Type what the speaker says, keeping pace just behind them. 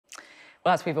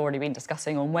Well, as we've already been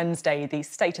discussing, on Wednesday, the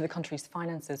state of the country's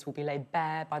finances will be laid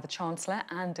bare by the Chancellor,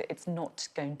 and it's not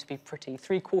going to be pretty.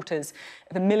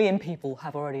 750,000 people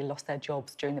have already lost their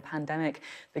jobs during the pandemic.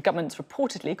 The government's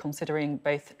reportedly considering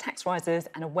both tax rises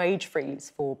and a wage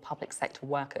freeze for public sector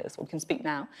workers. We can speak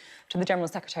now to the General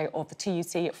Secretary of the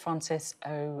TUC, Francis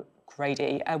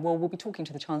O'Grady. We'll be talking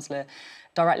to the Chancellor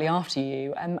directly after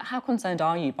you. How concerned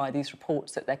are you by these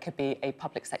reports that there could be a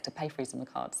public sector pay freeze on the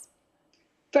cards?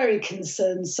 Very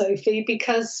concerned, Sophie,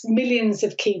 because millions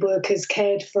of key workers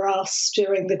cared for us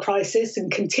during the crisis and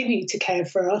continue to care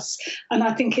for us. And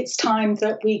I think it's time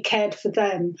that we cared for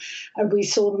them. And we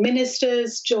saw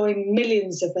ministers join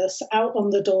millions of us out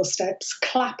on the doorsteps,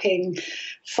 clapping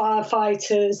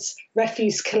firefighters,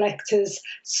 refuse collectors,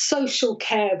 social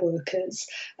care workers.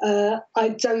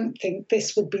 I don't think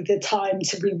this would be the time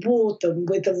to reward them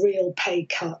with a real pay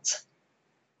cut.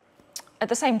 At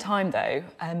the same time, though,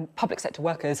 public sector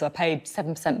workers are paid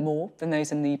 7% more than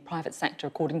those in the private sector,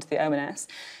 according to the ONS,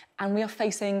 and we are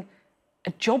facing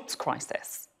a jobs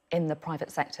crisis in the private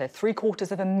sector.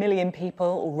 750,000 people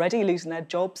already losing their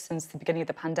jobs since the beginning of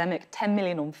the pandemic, 10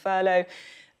 million on furlough.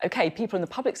 OK, people in the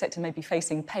public sector may be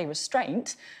facing pay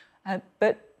restraint,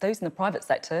 but those in the private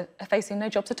sector are facing no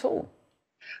jobs at all.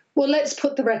 Well, let's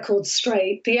put the record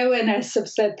straight. The ONS have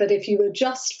said that if you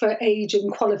adjust for age and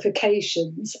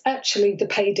qualifications, actually the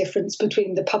pay difference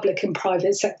between the public and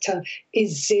private sector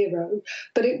is zero.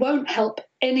 But it won't help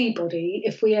anybody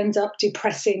if we end up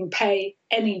depressing pay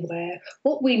anywhere.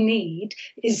 What we need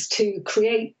is to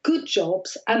create good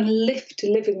jobs and lift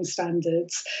living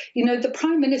standards. You know, the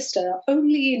Prime Minister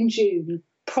only in June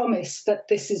promised that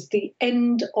this is the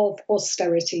end of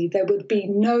austerity. There would be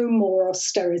no more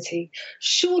austerity.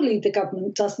 Surely the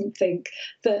government doesn't think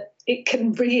that it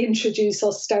can reintroduce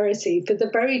austerity for the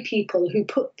very people who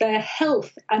put their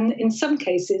health and, in some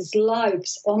cases,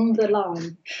 lives on the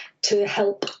line to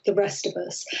help the rest of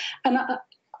us. And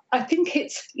I think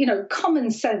it's,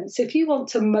 common sense. If you want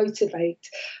to motivate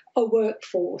a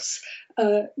workforce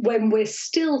when we're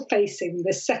still facing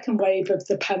the second wave of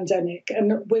the pandemic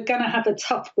and we're going to have a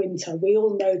tough winter, we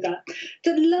all know that,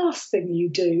 the last thing you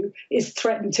do is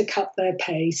threaten to cut their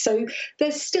pay. So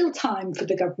there's still time for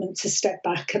the government to step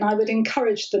back, and I would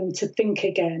encourage them to think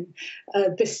again.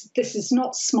 This is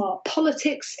not smart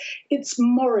politics, it's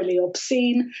morally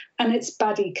obscene, and it's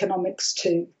bad economics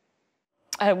too.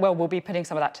 Well, we'll be putting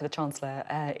some of that to the Chancellor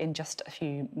in just a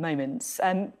few moments.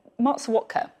 Mark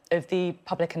Sawatka of the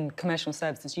Public and Commercial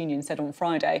Services Union said on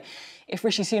Friday, if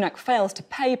Rishi Sunak fails to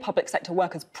pay public sector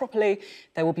workers properly,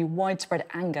 there will be widespread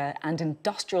anger and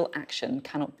industrial action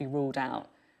cannot be ruled out.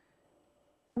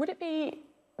 Would it be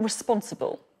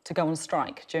responsible to go on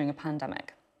strike during a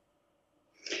pandemic?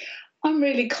 I'm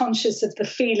really conscious of the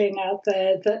feeling out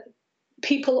there that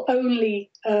people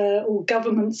only, or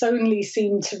governments only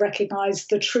seem to recognise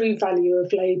the true value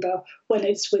of labour when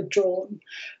it's withdrawn.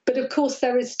 But of course,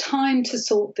 there is time to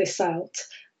sort this out.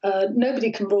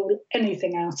 Nobody can rule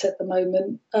anything out at the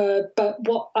moment. But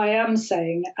what I am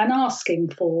saying and asking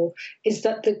for is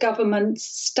that the government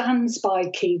stands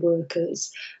by key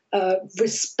workers,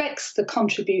 respects the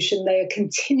contribution they are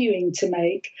continuing to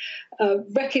make,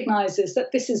 recognises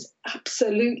that this is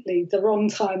absolutely the wrong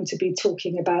time to be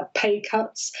talking about pay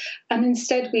cuts, and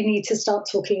instead we need to start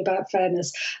talking about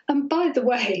fairness. And by the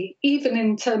way, even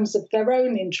in terms of their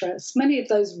own interests, many of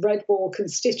those red wall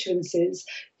constituencies,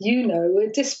 are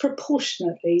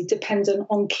disproportionately dependent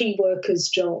on key workers'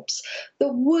 jobs.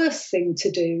 The worst thing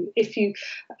to do if you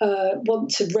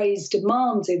want to raise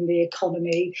demand in the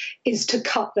economy is to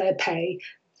cut their pay.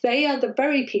 They are the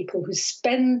very people who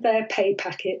spend their pay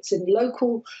packets in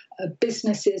local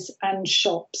businesses and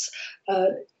shops.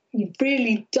 You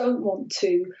really don't want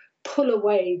to pull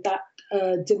away that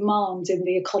demand in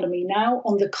the economy now.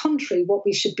 On the contrary, what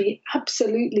we should be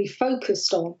absolutely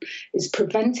focused on is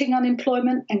preventing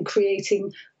unemployment and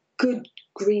creating good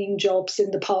green jobs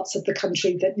in the parts of the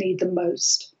country that need them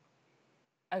most.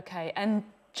 OK, and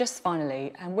just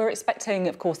finally, we're expecting,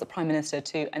 of course, the Prime Minister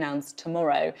to announce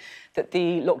tomorrow that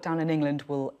the lockdown in England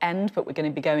will end, but we're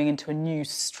going to be going into a new,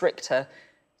 stricter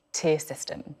tier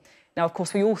system. Now, of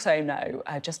course, we also know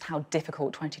just how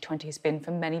difficult 2020 has been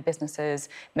for many businesses,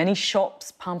 many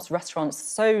shops, pubs, restaurants,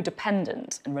 so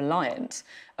dependent and reliant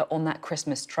on that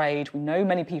Christmas trade. We know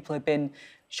many people have been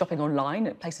shopping online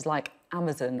at places like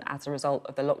Amazon as a result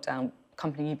of the lockdown, a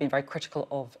company you've been very critical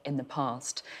of in the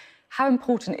past. How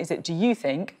important is it, do you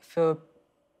think, for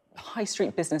high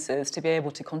street businesses to be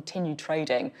able to continue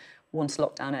trading once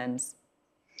lockdown ends?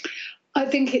 I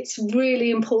think it's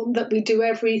really important that we do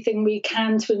everything we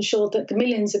can to ensure that the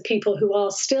millions of people who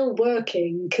are still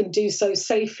working can do so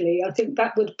safely. I think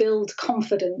that would build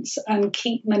confidence and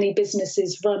keep many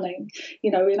businesses running.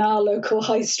 You know, in our local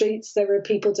high streets, there are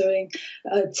people doing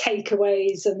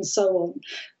takeaways and so on.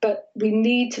 But we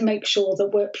need to make sure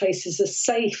that workplaces are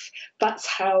safe. That's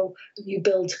how you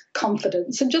build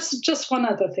confidence. And just one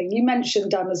other thing, you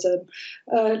mentioned Amazon.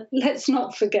 Let's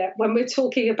not forget, when we're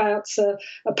talking about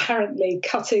apparently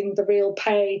cutting the real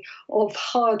pay of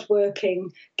hard-working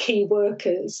key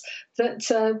workers,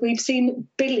 that we've seen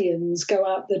billions go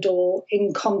out the door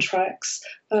in contracts,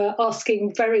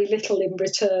 asking very little in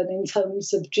return in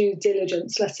terms of due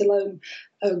diligence, let alone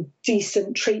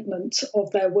decent treatment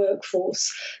of their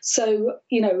workforce. So,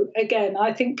 you know, again,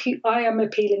 I think I am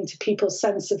appealing to people's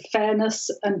sense of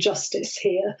fairness and justice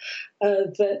here,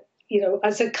 that, you know,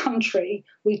 as a country,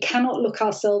 we cannot look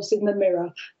ourselves in the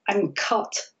mirror and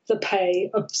cut the pay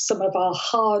of some of our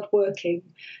hard-working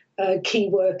key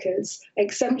workers.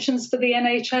 Exemptions for the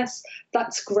NHS,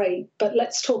 that's great, but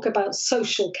let's talk about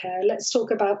social care. Let's talk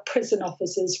about prison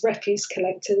officers, refuse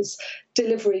collectors,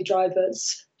 delivery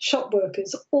drivers, shop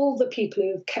workers, all the people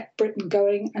who have kept Britain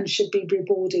going and should be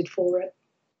rewarded for it.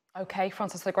 OK,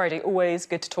 Frances O'Grady, always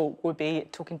good to talk. We'll be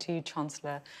talking to you,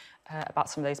 Chancellor, about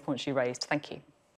some of those points you raised. Thank you.